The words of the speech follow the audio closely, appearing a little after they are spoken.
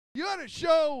You had a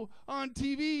show on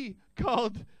TV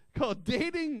called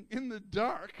Dating in the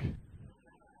Dark.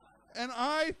 And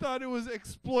I thought it was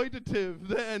exploitative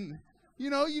then. You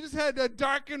know, you just had a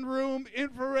darkened room,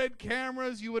 infrared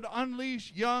cameras. You would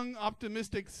unleash young,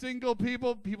 optimistic, single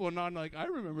people. People are nodding like, I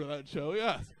remember that show,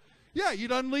 yes. Yeah,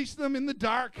 you'd unleash them in the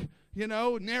dark. You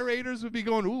know, narrators would be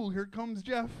going, ooh, here comes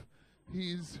Jeff.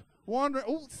 He's wandering.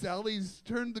 Oh, Sally's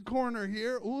turned the corner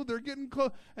here. Oh, they're getting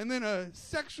close. And then a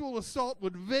sexual assault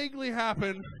would vaguely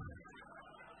happen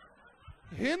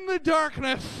in the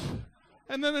darkness.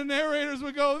 And then the narrators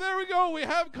would go, there we go, we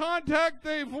have contact.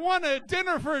 They've won a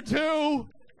dinner for two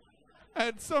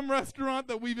at some restaurant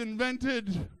that we've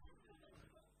invented.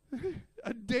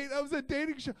 That was a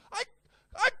dating show. I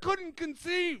couldn't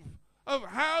conceive of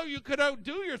how you could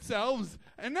outdo yourselves.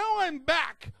 And now I'm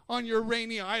back on your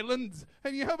rainy islands,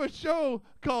 and you have a show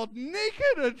called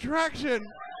Naked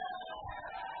Attraction.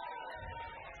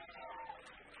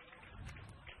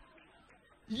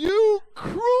 You're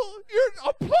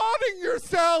applauding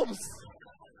yourselves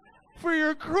for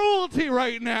your cruelty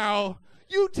right now.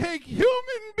 You take human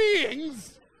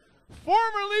beings,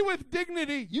 formerly with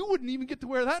dignity. You wouldn't even get to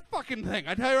wear that fucking thing,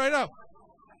 I tell you right now.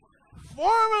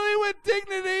 Formerly with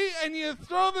dignity, and you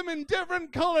throw them in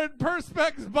different colored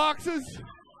Perspex boxes.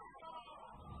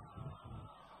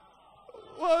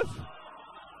 What?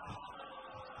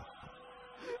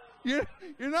 You're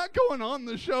not going on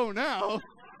the show now.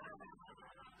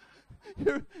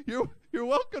 You're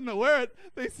welcome to wear it.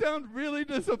 They sound really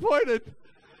disappointed.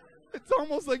 It's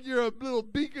almost like you're a little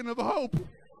beacon of hope.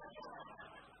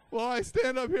 Well, I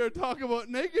stand up here and talk about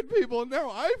naked people, and now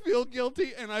I feel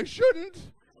guilty, and I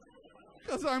shouldn't,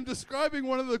 because I'm describing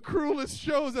one of the cruelest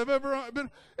shows I've ever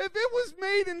been. If it was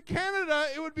made in Canada,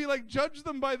 it would be like judge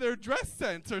them by their dress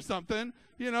sense or something.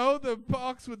 You know, the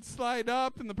box would slide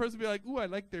up, and the person would be like, ooh, I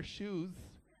like their shoes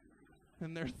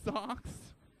and their socks.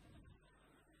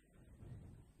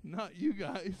 Not you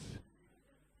guys.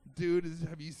 Dude,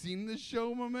 have you seen this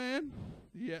show, my man?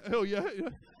 Yeah. Oh, yeah.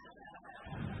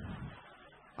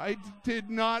 I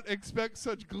did not expect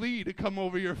such glee to come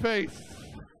over your face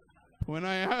when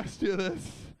I asked you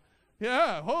this.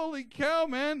 Yeah, holy cow,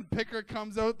 man. The picker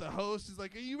comes out. The host is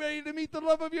like, are you ready to meet the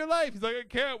love of your life? He's like, I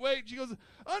can't wait. She goes,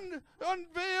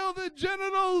 unveil the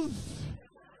genitals.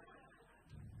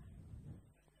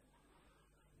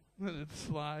 And it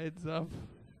slides up.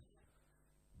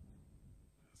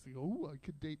 Oh, I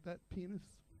could date that penis.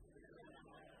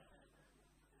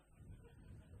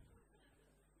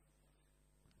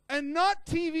 And not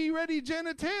TV-ready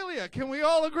genitalia. Can we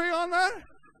all agree on that?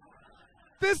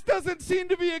 This doesn't seem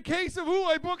to be a case of, ooh,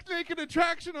 I booked Naked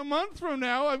Attraction a month from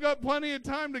now. I've got plenty of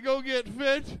time to go get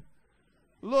fit,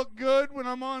 look good when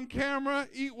I'm on camera,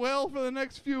 eat well for the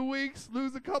next few weeks,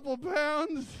 lose a couple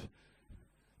pounds.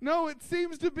 No, it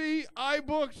seems to be, I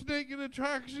booked Naked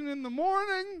Attraction in the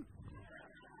morning.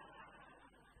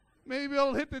 Maybe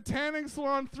I'll hit the tanning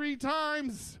salon 3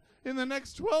 times in the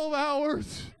next 12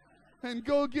 hours and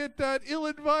go get that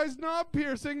ill-advised knob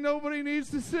piercing nobody needs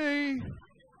to see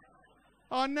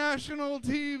on national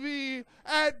TV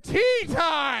at tea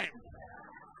time.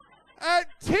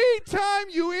 At tea time,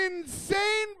 you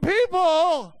insane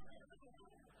people.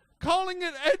 Calling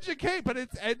it educate, but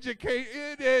it's educate.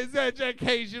 It is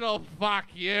educational. Fuck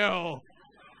you.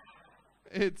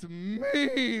 It's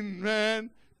mean, man.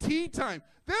 Tea time.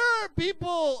 There are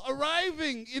people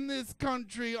arriving in this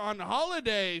country on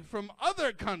holiday from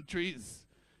other countries,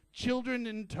 children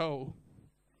in tow,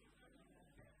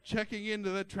 checking into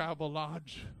the travel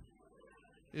lodge,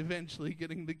 eventually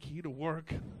getting the key to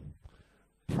work,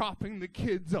 propping the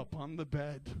kids up on the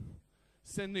bed,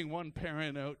 sending one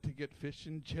parent out to get fish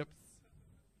and chips,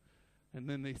 and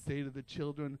then they say to the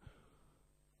children,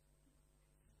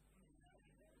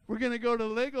 we're going to go to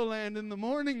Legoland in the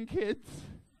morning, kids.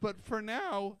 But for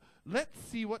now, let's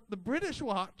see what the British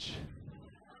watch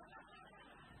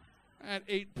at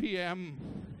 8 p.m.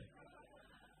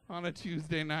 on a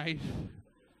Tuesday night.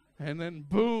 And then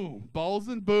boom, balls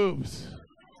and boobs.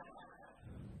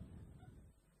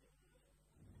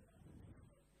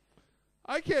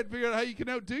 I can't figure out how you can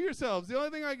outdo yourselves. The only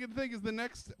thing I can think is the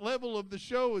next level of the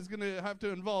show is going to have to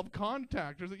involve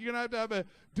contact. Or you're going to have a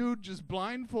dude just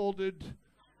blindfolded,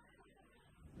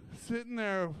 sitting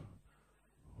there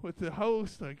with the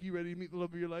host, like, you ready to meet the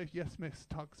love of your life? Yes, Miss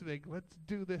Toxvig, let's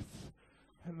do this.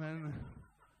 And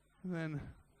then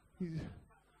he's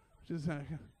just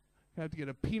have to get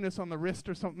a penis on the wrist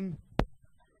or something.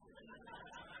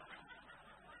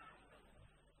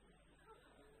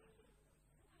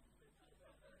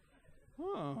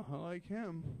 Oh, I like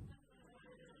him.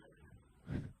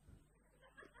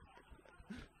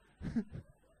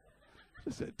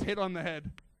 Just a tit on the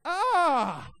head.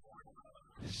 Ah!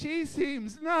 She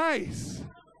seems nice.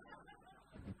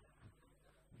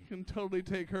 You can totally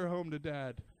take her home to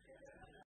Dad.